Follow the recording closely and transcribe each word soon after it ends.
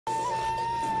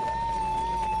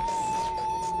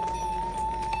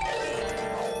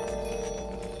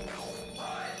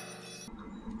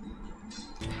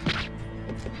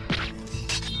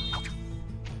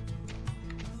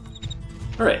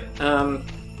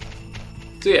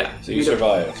So yeah. So you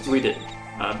survived. We did.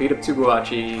 Beat up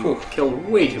Tsubuachi, killed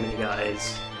way too many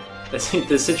guys. I think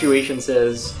the situation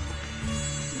says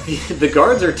the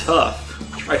guards are tough.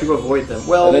 Try to avoid them.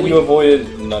 Well, and then you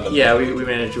avoided none of them. Yeah, we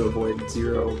managed to avoid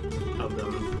 0 of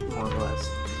them, more or less.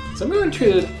 So I'm going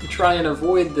to try and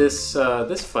avoid this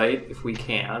this fight if we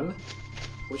can,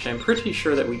 which I'm pretty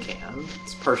sure that we can.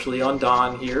 It's partially on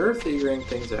Don here, figuring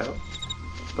things out.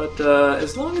 But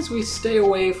as long as we stay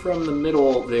away from the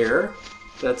middle there,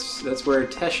 that's where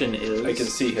Teshin is. I can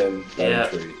see him down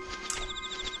the tree.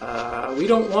 We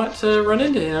don't want to run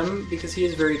into him because he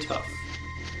is very tough.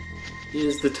 He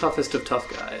is the toughest of tough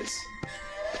guys.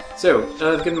 So,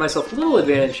 I've given myself a little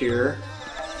advantage here.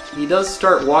 He does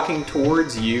start walking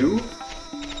towards you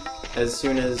as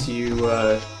soon as you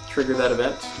trigger that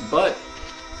event, but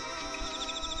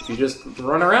if you just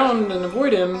run around and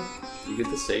avoid him, you get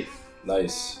the safe.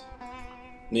 Nice.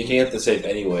 You can get the safe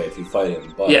anyway if you fight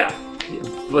him, but... Yeah.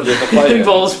 But it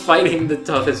involves fighting the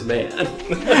toughest man.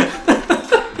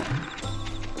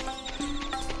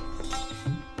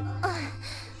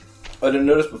 I didn't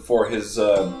notice before his,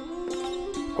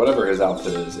 whatever his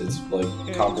outfit is, it's like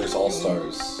Converse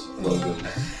All-Stars logo.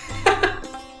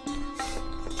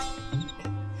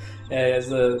 Yeah, he has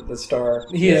the star.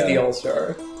 He is the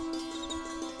All-Star.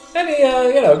 And he,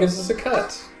 gives us a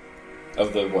cut.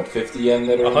 Of the, what, 50 yen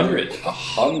that are 100.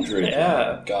 100?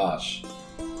 Yeah. Gosh.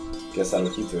 Guess that'll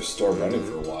keep their store running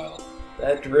for a while.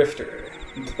 That drifter.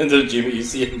 And then Jimmy, you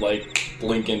see him, like,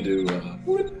 blink into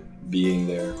being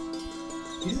there.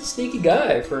 He's a sneaky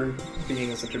guy for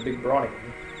being such a big brawny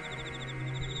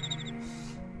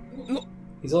one.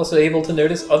 He's also able to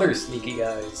notice other sneaky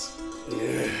guys.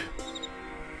 Yeah.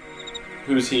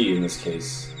 Who's he in this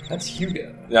case? That's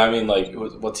Hyuga. Yeah, I mean, like,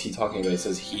 what's he talking about? He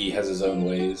says he has his own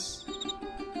ways.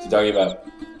 Is he talking about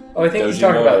I think he's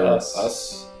talking about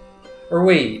us. Or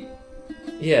wait.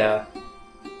 Yeah.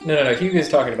 No, Hyuga's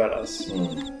talking about us.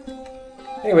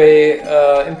 Anyway,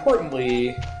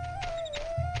 importantly...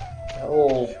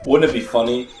 Wouldn't it be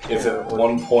funny if at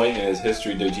one point in his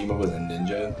history Dojima was a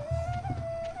ninja?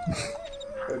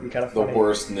 That would be kind of funny. The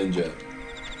worst ninja.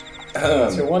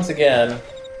 So once again,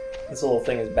 this little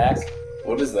thing is back.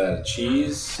 What is that? A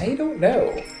cheese? I don't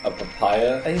know. A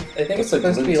papaya? I think it's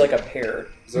supposed to be like a pear.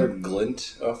 Is there a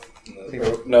glint? Oh,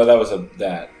 no, that was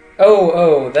that.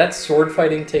 Oh, that's sword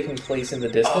fighting taking place in the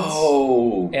distance.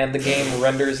 Oh! And the game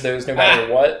renders those no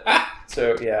matter what.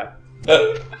 So, yeah.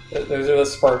 Those are the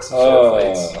sparks of sword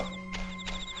fights. You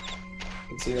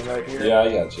can see them right here. Yeah,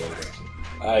 I got you.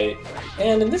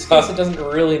 And in this case, it doesn't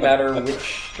really matter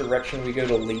which direction we go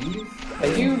to leave.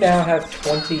 I do now have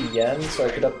 20 yen, so I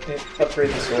could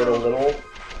upgrade the sword a little.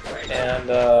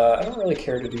 And I don't really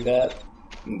care to do that.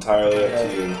 Entirely up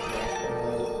to you.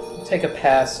 Take a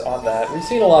pass on that. We've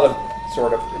seen a lot of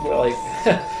sort of, like,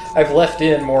 I've left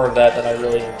in more of that than I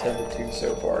really intended to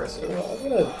so far, so I'm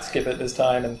gonna skip it this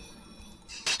time and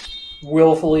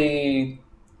willfully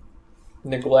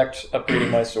neglect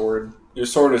upgrading my sword. Your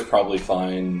sword is probably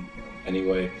fine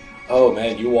anyway. Oh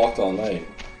man, you walked all night.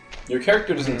 Your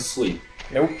character doesn't sleep.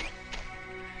 Nope.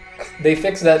 They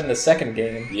fixed that in the second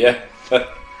game. Yeah.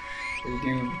 We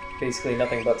do basically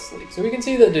nothing but sleep. So we can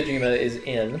see that Dojima is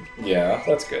in. Yeah.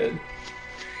 So that's good.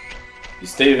 You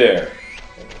stay there.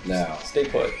 Now. Stay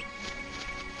put.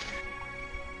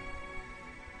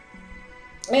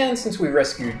 And since we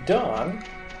rescued Dawn,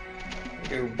 we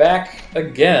go back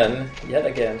yet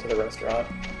again to the restaurant.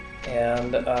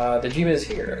 And Dojima is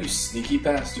here. You sneaky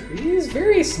bastard. He is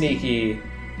very sneaky,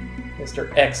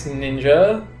 Mr.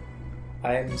 X-Ninja.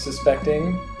 I'm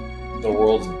suspecting. The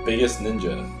world's biggest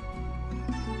ninja.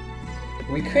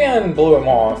 We can blow him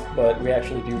off, but we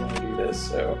actually do want to do this,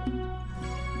 so...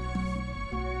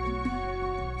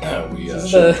 We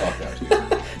shouldn't talk about you.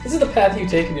 This is the path you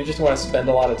take if you just want to spend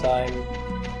a lot of time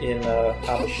in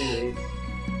Abashiri.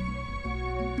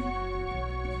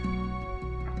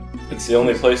 It's the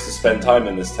only place to spend time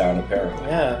in this town, apparently.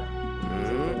 Yeah.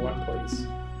 One place.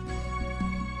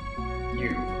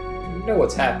 You know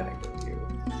what's happening, don't you?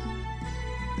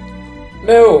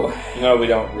 No! No, we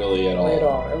don't really at all. Lay it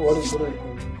on. What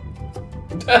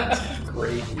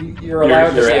are you... Great. You're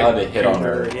allowed to hit on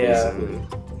her, yeah. basically.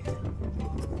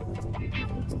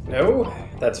 No?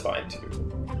 That's fine, too.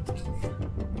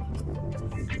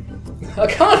 A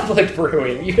conflict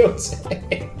brewing, you don't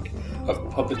say. A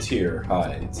puppeteer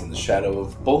hides in the shadow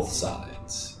of both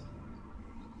sides.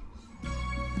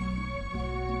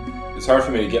 It's hard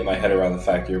for me to get my head around the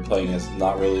fact that you're playing as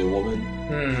not really a woman.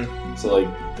 So, like,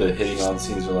 the hitting on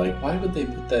scenes are like, why would they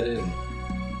put that in?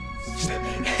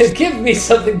 Give me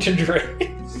something to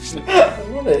drink. I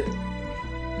love it.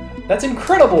 That's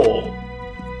incredible!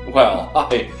 Well,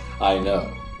 I know.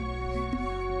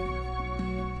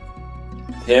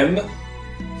 Him?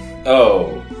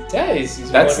 Oh. Yeah, he's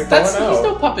He's out.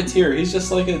 no puppeteer. He's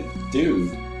just like a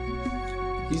dude.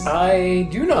 I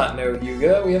do not know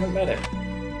Yuga. We haven't met him.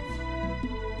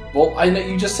 Well, I know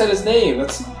you just said his name.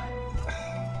 That's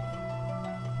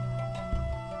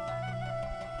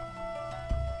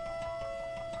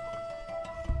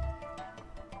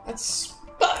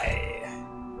Spy.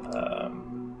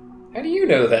 How do you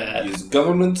know that? he's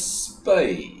government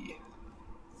spy.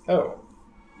 Oh.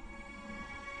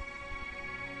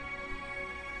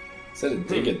 Is that a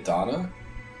dig at Donna?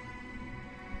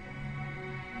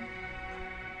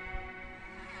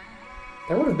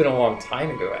 That would have been a long time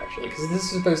ago, actually, because this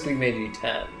is supposed to be Meiji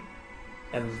 10.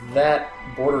 And that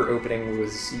border opening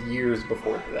was years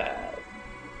before that.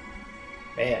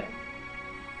 Man.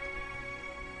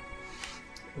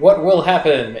 What will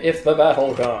happen if the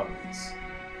battle comes?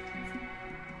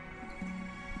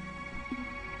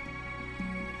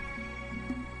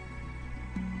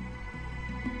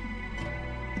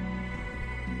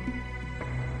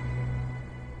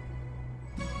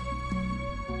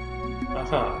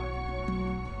 Uh-huh.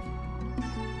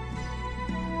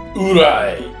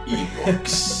 Urai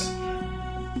ebooks.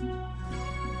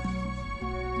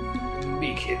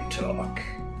 Make him talk.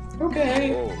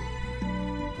 Okay.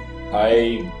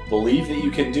 I believe that you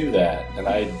can do that, and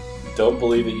I don't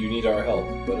believe that you need our help,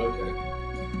 but okay.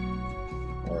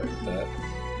 Alright with that.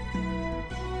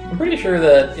 I'm pretty sure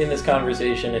that in this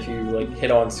conversation, if you like hit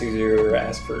on Suzu or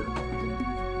ask for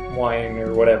wine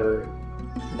or whatever,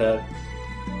 that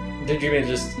Digimon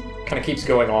just kind of keeps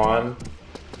going on.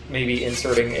 Maybe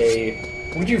inserting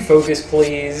a, would you focus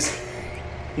please?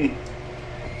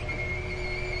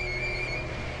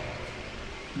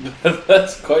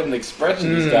 That's quite an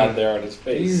expression he's got there on his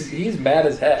face. He's mad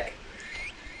as heck.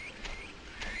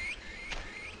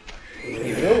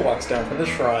 Yugo walks down from the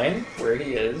shrine, where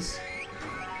he is.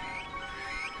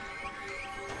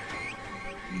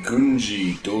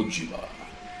 Gunji Dojima.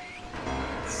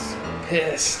 So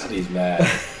pissed. God, he's mad.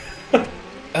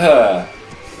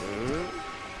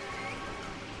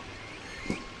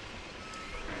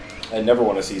 I never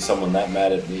want to see someone that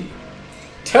mad at me.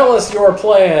 Tell us your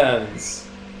plans!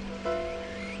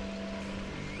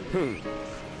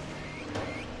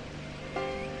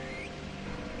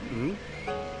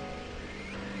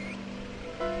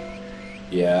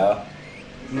 Yeah.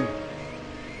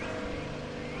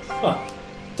 Huh.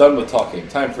 Done with talking.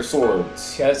 Time for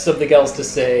swords. Got something else to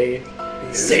say.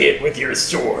 Say it with your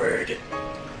sword.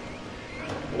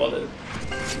 Love it.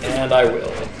 And I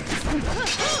will.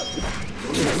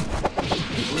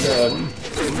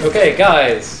 Okay,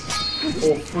 guys.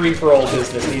 Whole free-for-all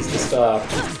business needs to stop.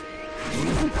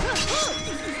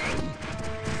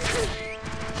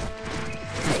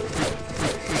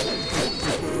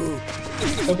 I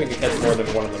was hoping to catch more than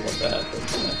one of them with that.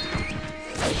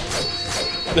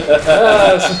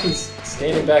 He's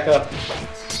standing back up.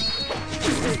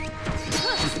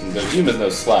 Dojima's no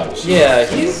slouch. Yeah,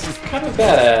 he's kind of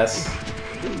badass.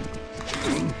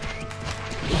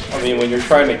 I mean, when you're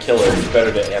trying to kill him, it's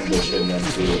better to ambush him than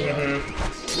to...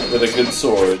 with a good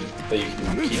sword that you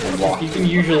can keep him walking. You can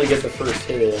usually get the first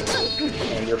hit in,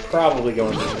 and you're probably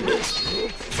going to need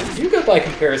it. Yuga, by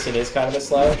comparison, is kind of a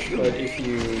slouch, but if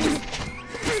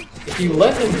you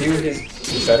let him do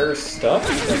his better stuff,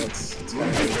 then it's kind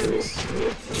of dangerous.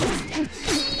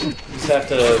 You just have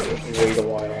to wait a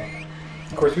while.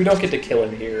 Of course, we don't get to kill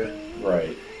him here.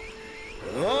 Right.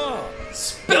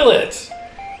 Spill it!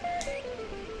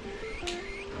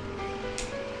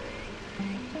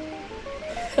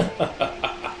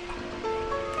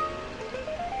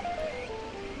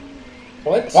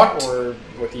 What? What? Or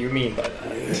what do you mean by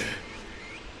that?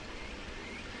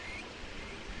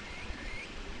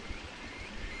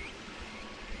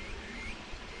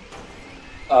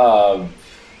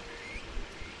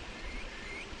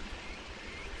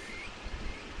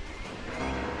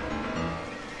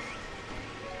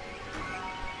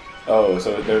 Oh,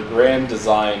 so their grand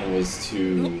design was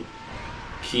to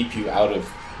keep you out of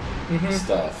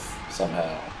stuff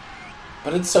somehow.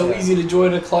 But it's so easy to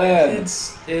join a clan.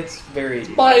 It's very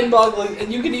easy. Mind-boggling,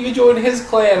 and you can even join his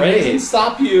clan. Right. He can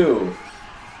stop you.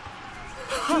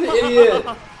 He's an idiot.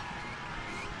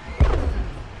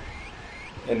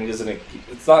 And it isn't a.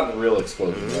 It's not a real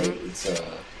explosion, right? It's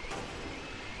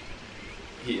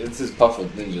it's his puff of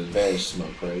ninja vanish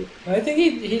smoke, right? I think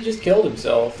he just killed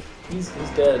himself. He's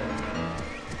dead.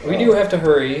 We do have to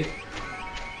hurry,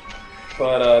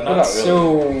 but not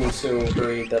really. so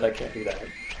hurried that I can't do that.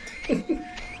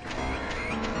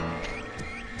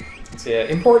 So yeah,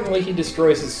 importantly, he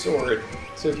destroys his sword,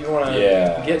 So if you want to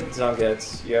get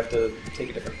Zangetsu, you have to take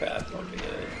a different path in order to get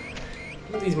it.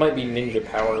 Some of these might be ninja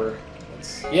power.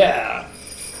 Yeah!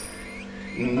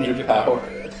 Ninja power.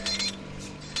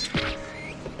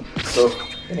 So,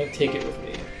 I'm gonna take it with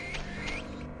me.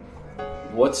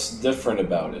 What's different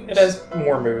about it? It has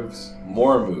more moves.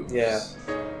 More moves? Yeah.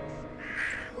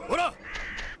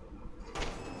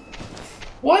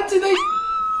 What did they...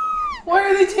 Why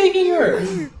are they taking her?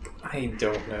 I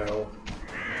don't know.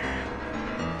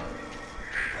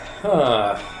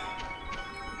 Huh.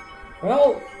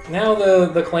 Well, now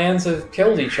the clans have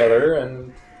killed each other,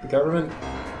 and the government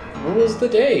rules the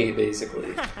day,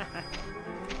 basically.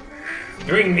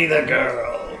 Bring me the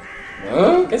girl!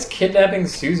 Huh? I guess kidnapping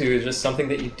Suzu is just something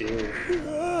that you do.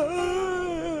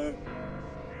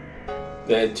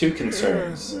 They had two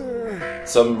concerns.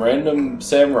 Some random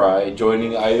samurai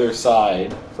joining either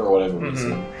side, for whatever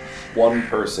reason. One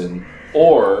person.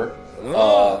 Or,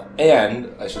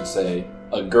 and, I should say,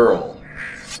 a girl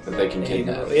that they can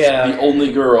kidnap. Yeah. The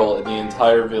only girl in the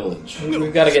entire village.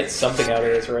 We've got to get something out of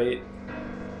this, right?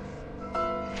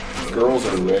 Girls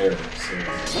are rare, so...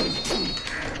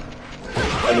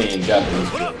 I mean, Japanese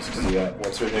girls, because you got,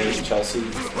 what's her name, Chelsea?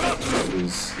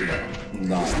 Who's, you know,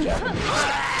 not Japanese.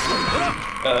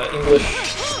 English.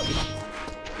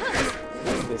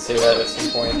 They say that at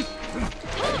some point.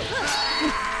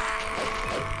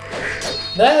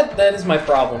 That is my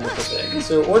problem with the thing.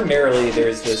 So ordinarily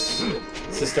there's this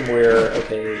system where,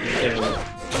 okay, you can...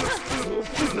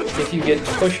 If you get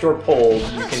pushed or pulled,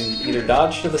 you can either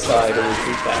dodge to the side or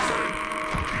retreat backward.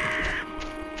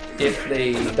 If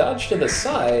they dodge to the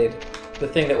side, the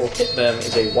thing that will hit them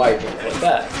is a wide move like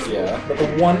that. Yeah. But the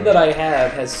one that I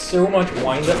have has so much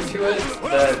wind up to it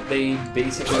that they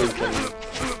basically can...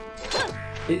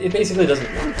 It basically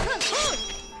doesn't work.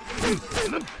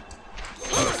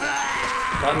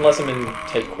 Not unless I'm in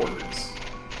tight quarters.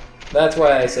 That's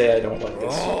why I say I don't like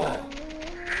this.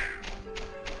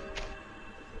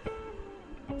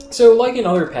 So, like in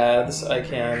other paths, I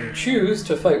can choose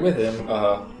to fight with him,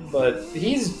 but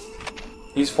he's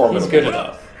formidable. He's good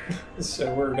enough.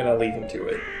 So we're gonna leave him to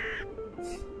it.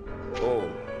 Oh.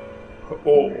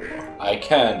 Oh. I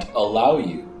can't allow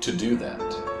you to do that.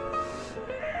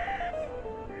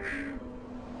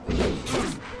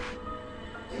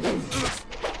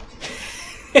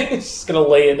 He's just gonna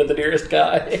lay into the nearest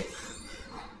guy.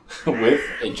 With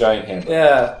a giant hammer.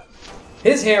 Yeah.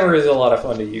 His hammer is a lot of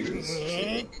fun to use.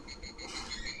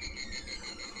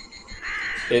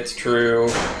 It's true.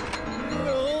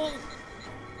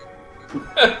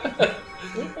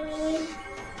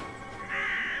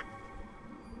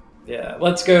 Yeah,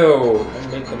 let's go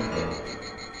and make them pay.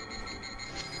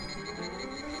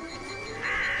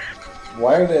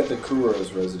 Why are they at the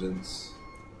Kuro's residence?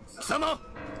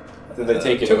 Did they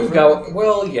take it Tokugawa, over?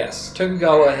 well, yes.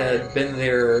 Tokugawa had been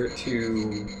there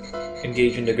to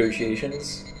engage in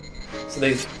negotiations. So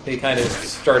they kind of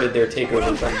started their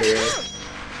takeover from there.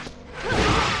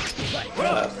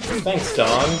 Thanks,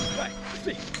 Don.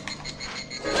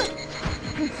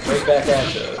 Right back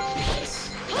at you. Yes.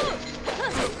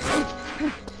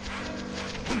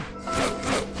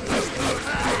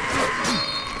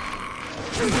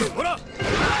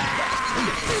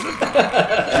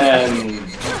 And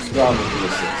Don with the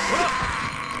assist.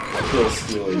 Kill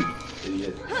stealing,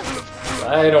 idiot.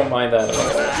 I don't mind that at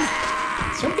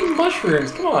all. Something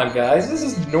mushrooms, come on guys, this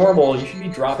is normal, you should be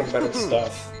dropping better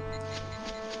stuff.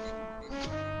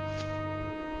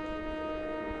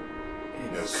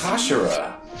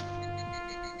 Kashira.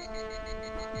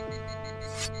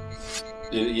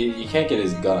 You can't get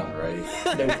his gun, right?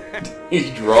 Nope.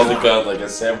 You draw the gun like a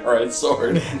samurai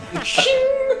sword.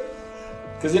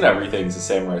 Because everything's a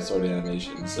samurai sword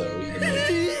animation, so you can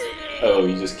like... Oh,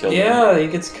 you just killed him. Yeah, he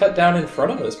gets cut down in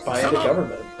front of us by the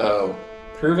government. Oh.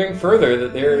 Proving further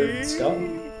that they're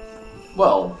scum.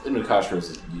 Well, Inukashira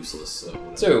is useless, so...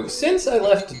 So, since I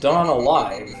left Don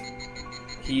alive,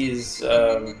 he's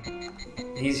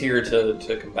here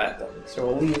to combat them. So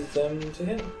I'll leave them to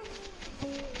him.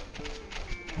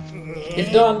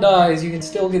 If Don dies, you can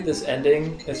still get this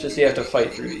ending. It's just you have to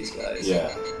fight through these guys.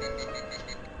 Yeah.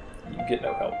 You get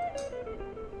no help.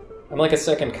 I'm like a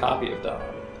second copy of Don.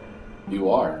 You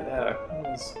are. Yeah.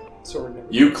 Sword never...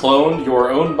 You cloned your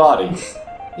own body.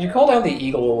 You call down the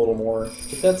eagle a little more.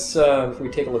 But that's if we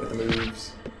take a look at the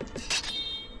moves.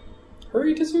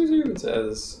 Hurry to Suzu, it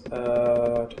says.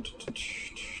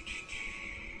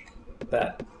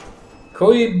 That.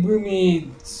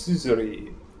 Koibumi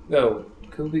Suzuri. No,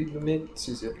 Koibumi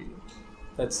Suzuri.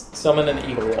 That's summon an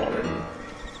eagle already.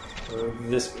 Or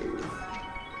this move.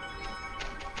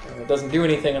 It doesn't do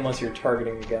anything unless you're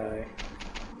targeting the guy.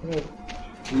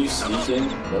 Can you sneak in?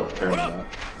 No, apparently not.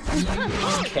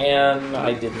 Can,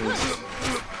 I didn't.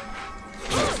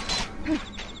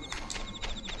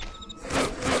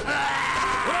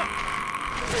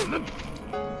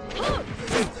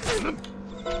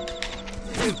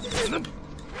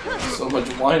 So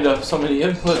much wind up, so many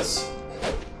inputs.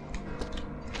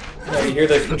 Yeah, you hear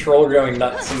the controller going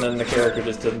nuts, and then the character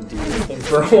just doesn't do anything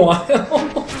for a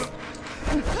while.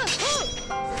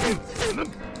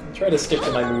 Try to stick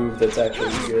to my move that's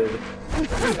actually good.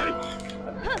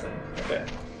 Okay.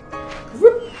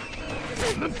 Whoop.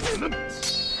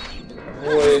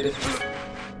 Avoid.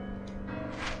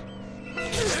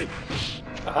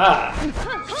 Aha!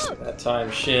 That time,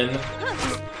 Shin.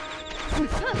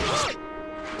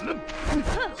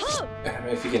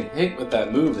 If you can hit with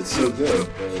that move, it's so good.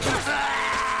 But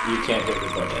you can't hit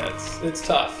with that. Yeah, it's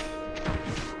tough.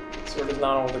 Sword is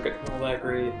not all that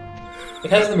great. It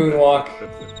has the moonwalk.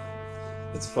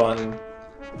 It's fun.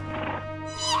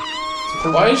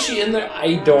 Why is she in there?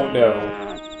 I don't know.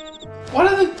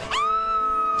 What are the...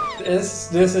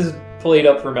 This is played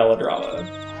up for melodrama.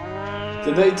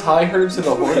 Did they tie her to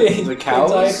the horse? The cows?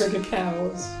 They tied her to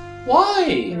cows.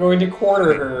 Why? They're going to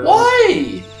quarter her.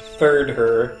 Why? Third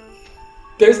her.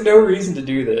 There's no reason to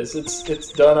do this.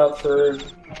 It's done up for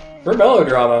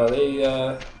melodrama. They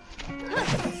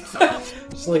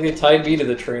just like they tied me to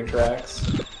the train tracks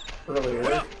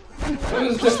earlier. It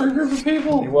was a different group of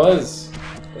people. It was.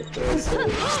 But it's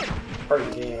part of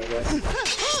the game, I guess.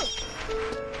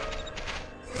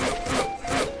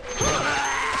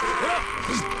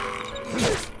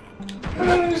 I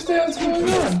don't understand what's going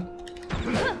on.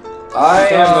 I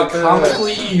am the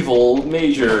comically evil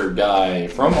major guy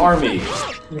from Army.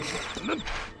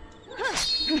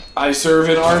 I serve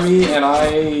in Army and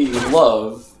I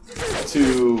love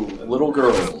to little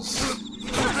girls.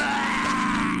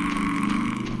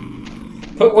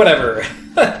 But whatever.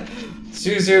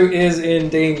 Suzu is in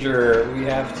danger. We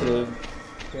have to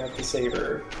save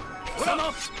her.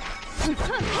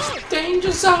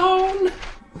 Danger zone!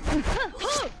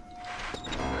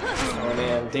 Oh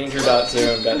man, danger dot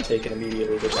zone got taken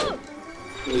immediately.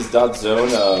 Is dot zone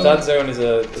Dot zone is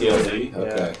a TLD?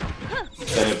 Okay. Yeah.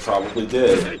 Then it probably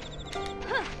did.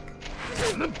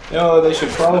 No, they should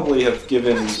probably have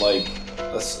given like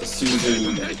a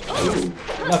Suzu. Ooh.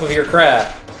 Enough of your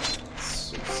crap.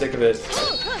 Sick of it.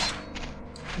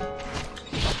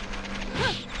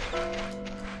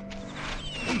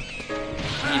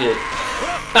 Eat it.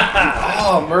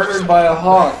 Oh, murdered by a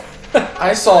hawk.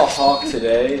 I saw a hawk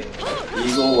today.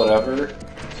 Eagle, whatever.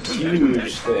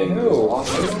 Huge thing. No, It was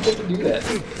awesome. we don't get to do that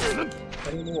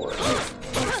anymore.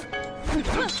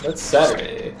 That's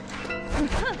Saturday.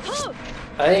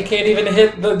 I can't even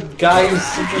hit the guy who's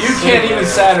super You can't even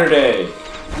Saturday.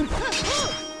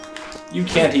 You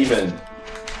can't even.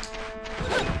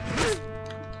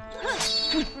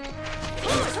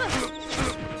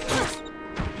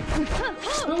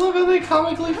 I love how they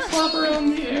comically flop around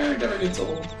in the air. It never gets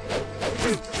old.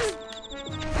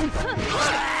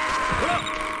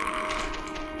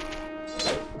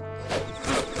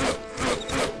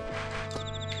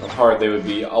 How hard they would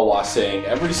be saying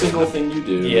every single thing you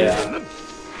do. Yeah.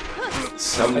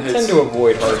 Some I hits tend to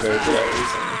avoid hard mode for that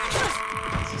reason.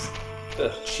 It's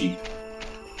just, cheap.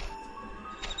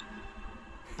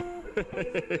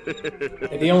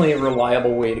 the only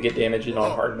reliable way to get damage in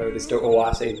on hard mode is to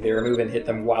Owase their move and hit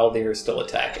them while they are still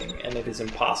attacking, and it is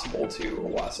impossible to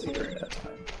Owase during that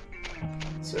time.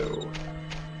 So,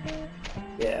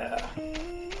 yeah.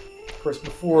 Of course,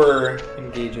 before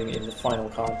engaging in the final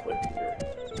conflict here.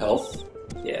 Health?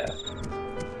 Yeah.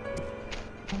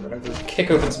 We're gonna just kick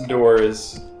open some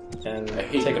doors and I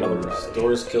hate take another doors. ride.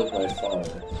 Doors killed my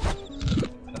father.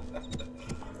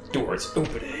 Doors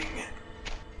opening.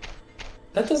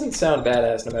 That doesn't sound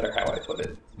badass no matter how I put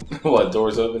it. What,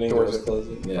 doors opening? Doors are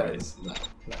closing? Yeah. Right. No.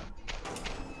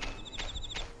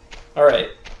 Alright.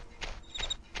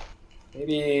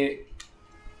 Maybe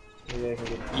I can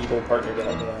get evil partner to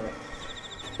help me out.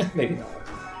 Maybe not.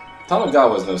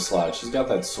 Tamagawa's no slouch. She's got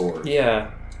that sword.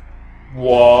 Yeah.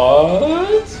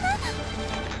 What?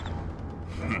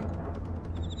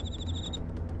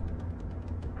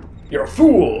 You're a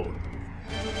fool!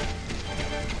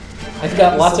 I've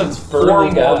got lots of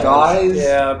burly guys.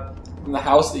 Yeah. In the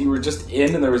house that you were just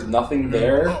in and there was nothing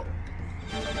there.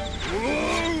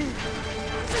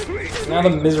 Now the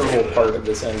miserable part of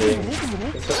this ending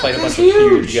is to fight a bunch of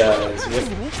huge guys. Yep.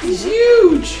 He's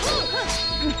huge!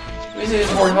 He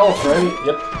has more health, right?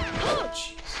 Yep.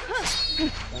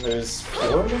 Jeez. And there's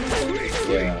 4 of them, I think?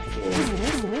 Yeah, 4.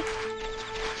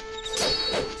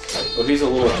 But he's a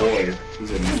little boy.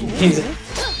 He's a meat. He's...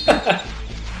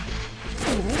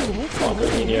 Come Uncle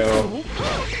Nino.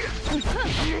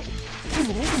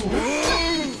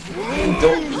 I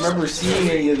don't remember seeing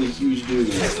any of the huge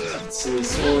dudes. Silly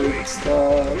sword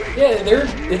stuff. Yeah,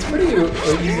 it's pretty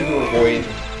easy to avoid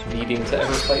needing to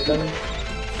ever fight them.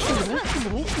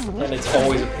 And it's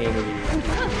always a pain when you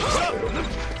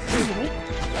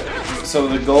So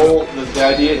the goal, the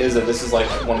idea is that this is like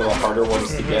one of the harder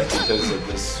ones to get because of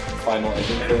this final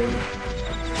ending thing.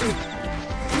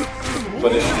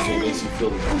 But it makes you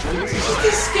feel this is just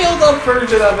a scaled up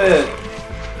version of it.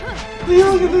 You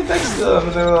look at the next stuff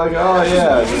and they're like, oh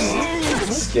yeah,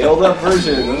 just scaled up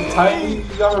version of tiny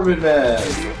government man.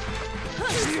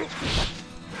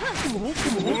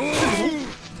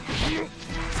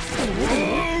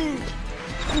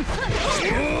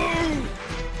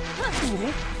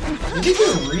 These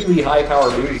are really high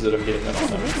power moves that I'm getting on them.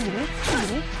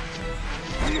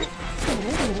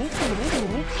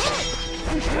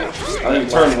 I can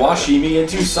turn washimi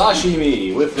into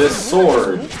sashimi with this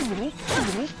sword.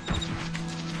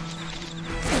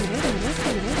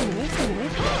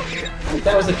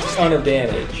 That was a ton of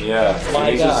damage. Yeah. My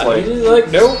he's god. just He's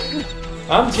like, nope,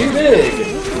 I'm too big.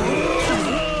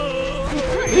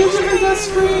 Look at that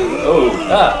screen! Oh,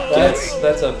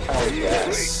 That's a power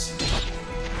gas.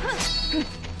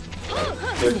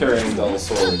 They're carrying dull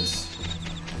swords.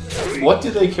 What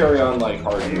do they carry on like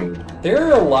hard mode? There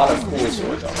are a lot of cool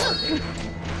swords on hard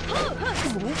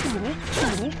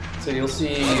mode. So you'll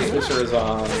see Viscera's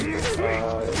on, you'll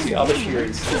see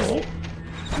Abashiri still,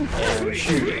 and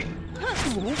shooting.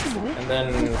 And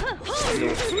then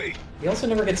he also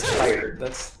never gets tired.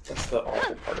 That's the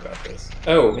awful part about this.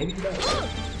 Oh, maybe he does.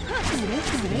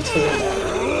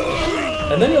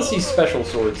 And then you'll see special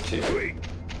swords too.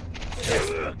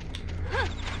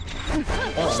 Oh,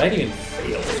 I might even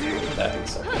fail. That is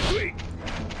something.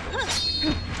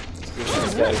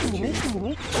 These guys are too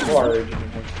large and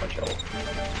have too much health.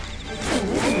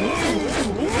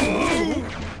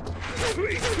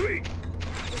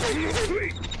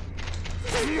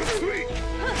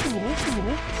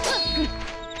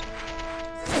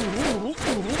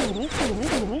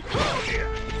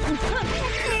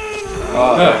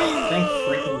 Thank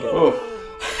freaking God.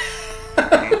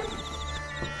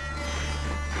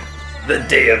 The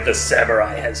day of the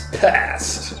samurai has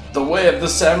passed. The way of the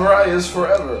samurai is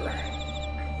forever.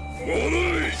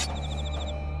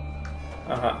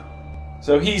 Uh-huh.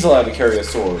 So he's allowed to carry a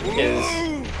sword.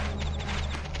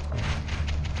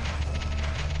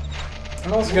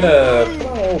 I'm also gonna put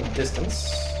on a little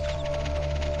distance.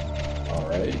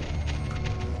 Alright.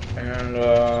 And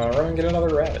we're gonna get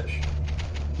another radish.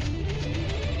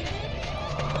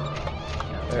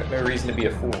 No reason to be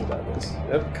a fool about this.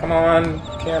 Oh, come on,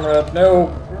 camera. No!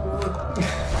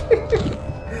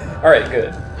 Alright,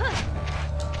 good.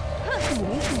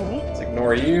 Let's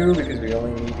ignore you because we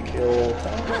only need to kill...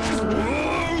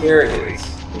 There it is.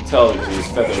 You tell him his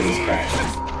feather is cracked.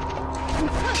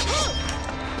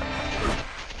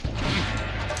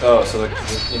 Oh, so like,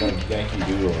 you know, Yankee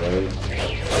Doodle, right?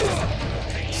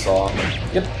 Song.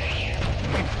 Yep.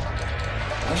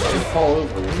 How did they fall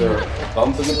over? Was there a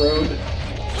bump in the road?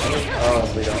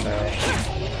 Honestly, don't know.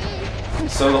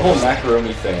 So the whole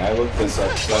macaroni thing, I looked this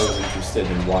up because I was interested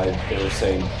in why they were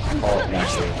saying call it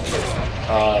macaroni.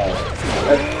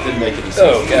 That didn't make any sense.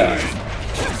 Oh, God.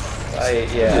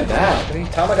 Yeah. Who did that? I mean,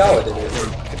 Tamagawa did it. You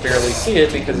could barely see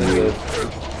it because of the...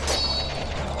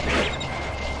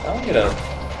 I'm gonna...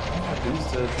 Who's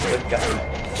the guy?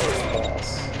 Boss.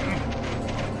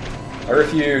 I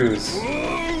refuse.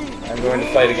 I'm going to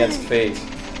fight against fate.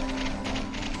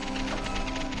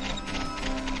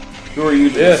 Who are you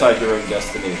to decide your own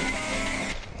destiny?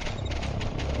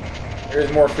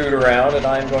 There's more food around, and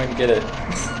I'm going to get it.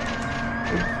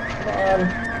 Come on.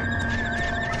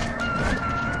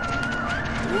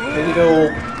 Maybe he'll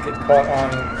get caught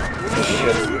on the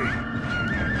ship.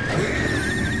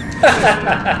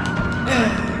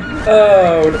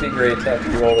 Oh, would it be great to have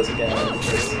to do all this again? I'm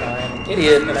an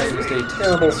idiot, and I used a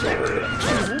terrible sword.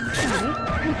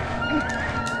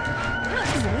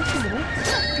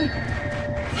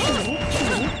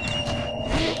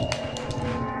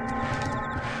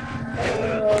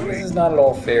 This is not at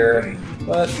all fair,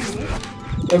 but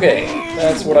okay,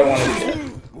 that's what I wanted to get.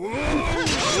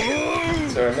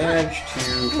 So I managed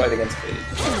to fight against fate.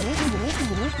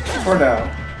 For now.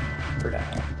 For now.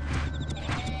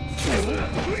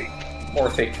 More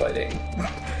fate fighting.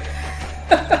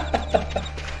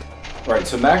 Right,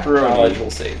 so Macaroni... Knowledge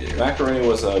will save you. Macaroni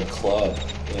was a club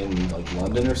in, like,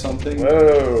 London or something.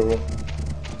 Whoa.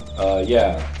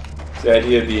 Yeah. The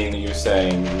idea being that you're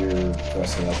saying you're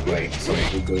dressing up like someone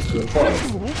who goes to a club.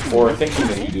 Or thinking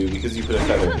that you do because you put a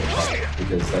feather in your pocket.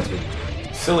 Because that's what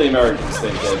silly Americans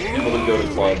think that people who go to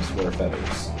clubs wear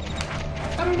feathers.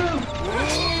 I don't know.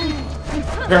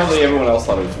 Apparently everyone else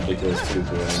thought it was ridiculous too,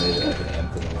 so they made it like an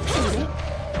anthem.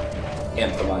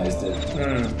 Anthemized it.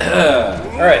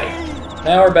 Alright.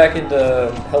 Now we're back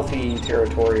into healthy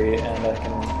territory, and I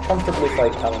can comfortably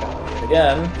fight Tamagami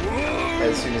again.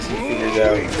 As soon as he figures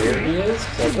out where he is,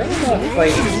 because I'd rather not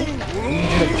fight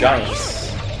Legion of Giants.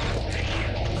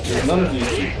 There's none of these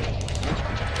people.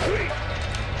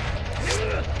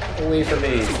 Away from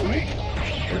me.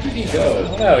 Where did he go? I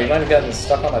don't know, he might have gotten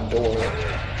stuck on a door.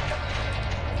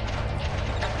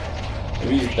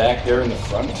 Maybe he's back there in the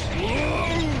front?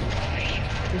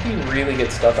 Did he really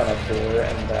get stuck on a door,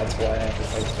 and that's why I have to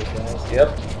fight the guys?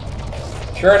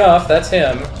 Yep. Sure enough, that's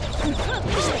him.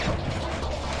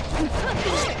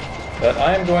 But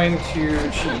I'm going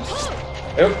to cheat.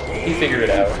 Oh, he figured it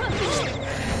out.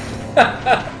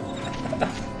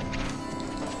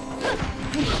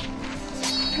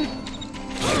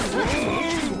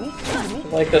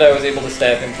 Like that I was able to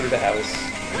stab him through the house.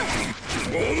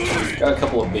 Got a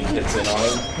couple of big hits in on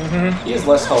him. He has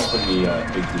less health than the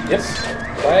big dudes. Yep.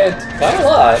 By a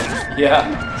lot.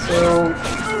 Yeah. So,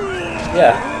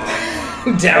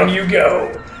 yeah. Down you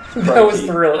go. That was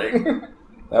thrilling.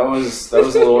 That was a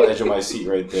little edge of my seat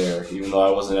right there, even though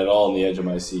I wasn't at all on the edge of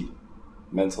my seat.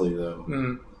 Mentally,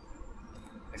 though.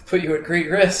 I've put you at great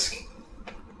risk.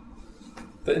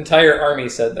 The entire army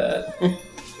said that.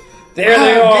 There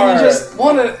they are! Can you just...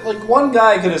 one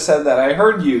guy could have said that. I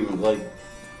heard you. Like,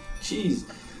 jeez.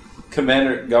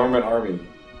 Commander, government army.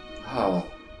 Oh.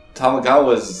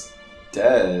 Tamagawa's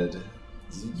dead.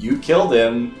 You killed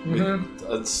him with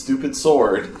a stupid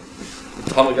sword.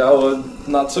 Tamagawa,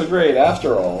 not so great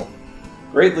after all.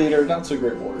 Great leader, not so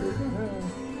great warrior.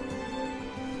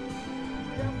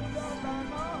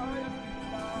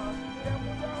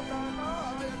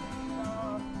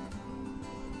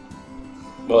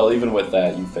 Well, even with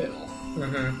that, you fail.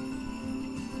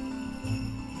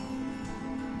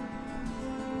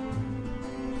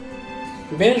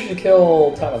 We managed to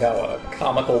kill Tamagawa, a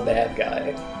comical bad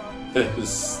guy. His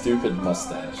stupid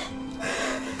mustache.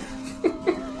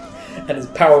 And his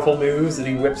powerful moves that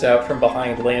he whips out from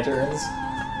behind lanterns.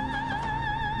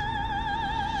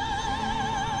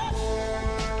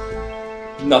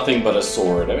 Nothing but a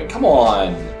sword. I mean, come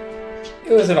on.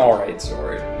 It was an alright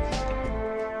sword.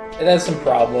 It has some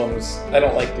problems. I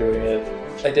don't like doing it.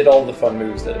 I did all the fun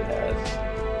moves that it had.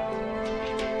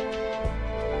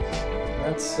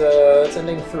 That's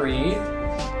ending 3.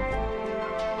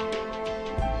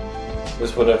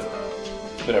 This would have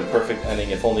been a perfect ending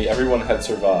if only everyone had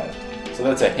survived. So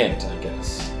that's a hint, I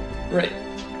guess. Right.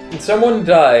 And someone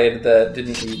died that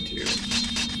didn't need to.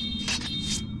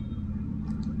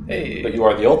 Hey. But you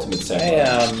are the ultimate samurai. I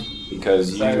am.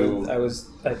 Because you...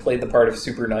 I played the part of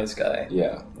super nice guy.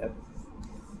 Yeah. Yep.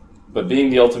 But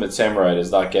being the ultimate samurai does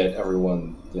not get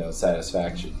everyone,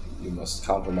 satisfaction. You must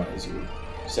compromise your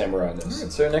samurai-ness.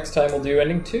 Right, so next time we'll do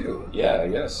ending 2. Yeah, I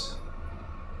guess.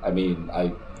 I mean,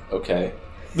 okay.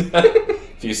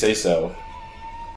 If you say so.